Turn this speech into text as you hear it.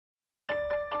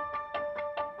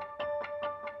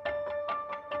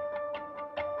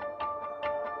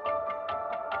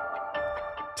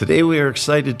Today we are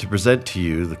excited to present to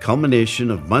you the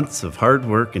culmination of months of hard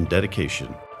work and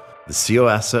dedication, the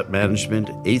SCIO Asset Management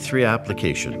A3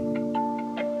 application.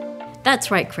 That's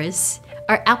right, Chris.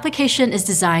 Our application is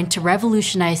designed to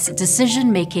revolutionize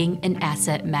decision-making in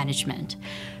asset management,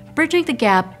 bridging the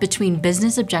gap between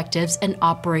business objectives and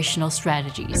operational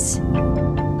strategies.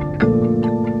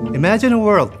 Imagine a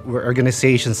world where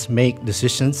organizations make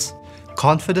decisions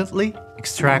confidently,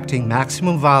 extracting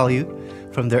maximum value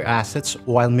from their assets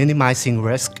while minimizing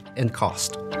risk and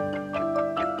cost.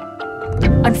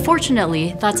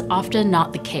 Unfortunately, that's often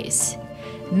not the case.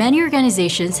 Many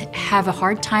organizations have a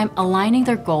hard time aligning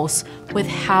their goals with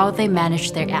how they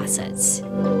manage their assets.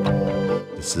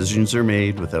 Decisions are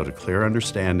made without a clear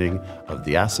understanding of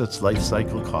the asset's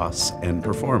lifecycle costs and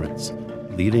performance,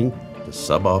 leading to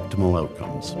suboptimal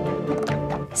outcomes.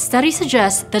 Studies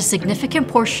suggest that a significant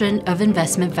portion of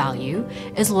investment value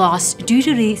is lost due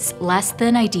to these less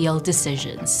than ideal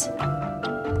decisions.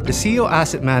 The SCIO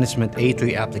Asset Management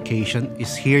A3 application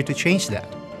is here to change that.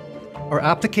 Our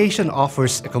application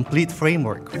offers a complete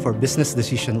framework for business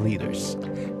decision leaders,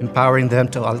 empowering them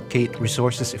to allocate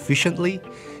resources efficiently,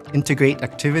 integrate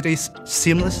activities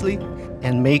seamlessly,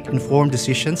 and make informed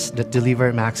decisions that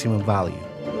deliver maximum value.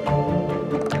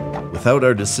 Without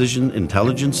our decision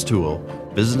intelligence tool,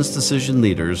 business decision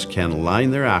leaders can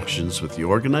align their actions with the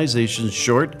organization's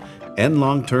short and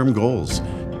long-term goals,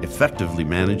 effectively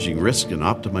managing risk and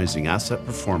optimizing asset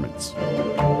performance.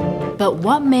 But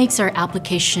what makes our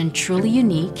application truly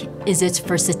unique is its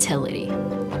versatility.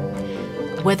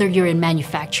 Whether you're in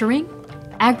manufacturing,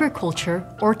 agriculture,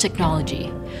 or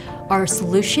technology, our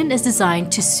solution is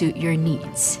designed to suit your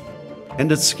needs. And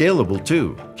it's scalable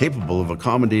too, capable of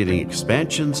accommodating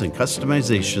expansions and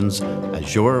customizations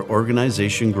as your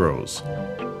organization grows.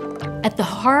 At the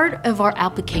heart of our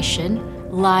application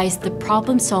lies the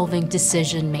problem-solving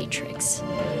decision matrix,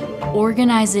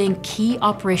 organizing key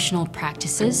operational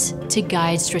practices to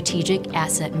guide strategic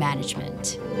asset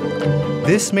management.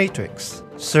 This matrix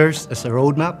serves as a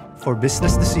roadmap for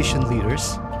business decision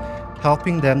leaders,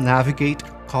 helping them navigate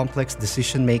complex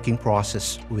decision-making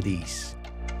process with ease.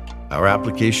 Our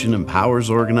application empowers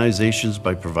organizations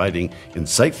by providing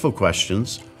insightful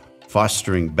questions,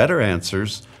 fostering better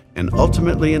answers, and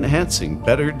ultimately enhancing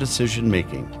better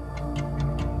decision-making.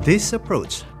 This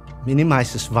approach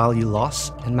minimizes value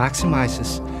loss and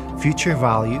maximizes future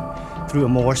value through a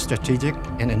more strategic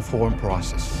and informed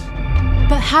process.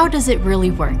 But how does it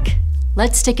really work?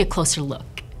 Let's take a closer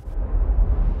look.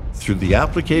 Through the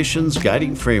application's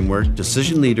guiding framework,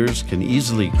 decision leaders can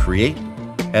easily create,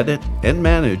 edit, and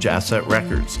manage asset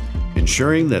records,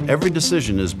 ensuring that every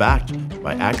decision is backed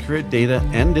by accurate data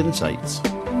and insights.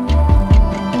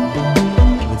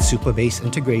 With Supabase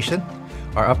integration,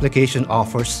 our application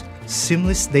offers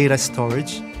seamless data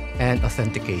storage and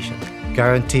authentication,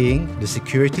 guaranteeing the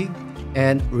security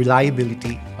and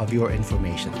reliability of your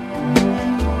information.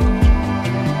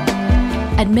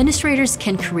 Administrators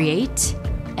can create,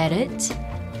 edit,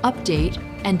 update,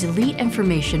 and delete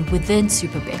information within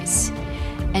Supabase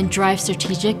and drive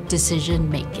strategic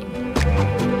decision-making.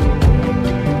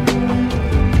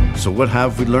 So what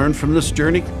have we learned from this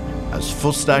journey? As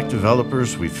full-stack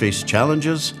developers, we face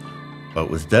challenges, but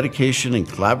with dedication and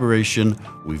collaboration,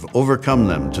 we've overcome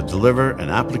them to deliver an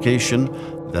application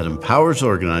that empowers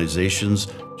organizations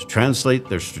to translate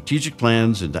their strategic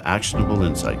plans into actionable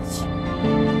insights.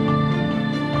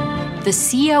 The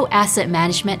SCIO Asset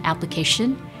Management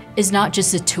application is not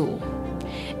just a tool.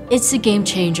 It's a game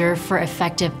changer for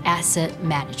effective asset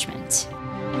management.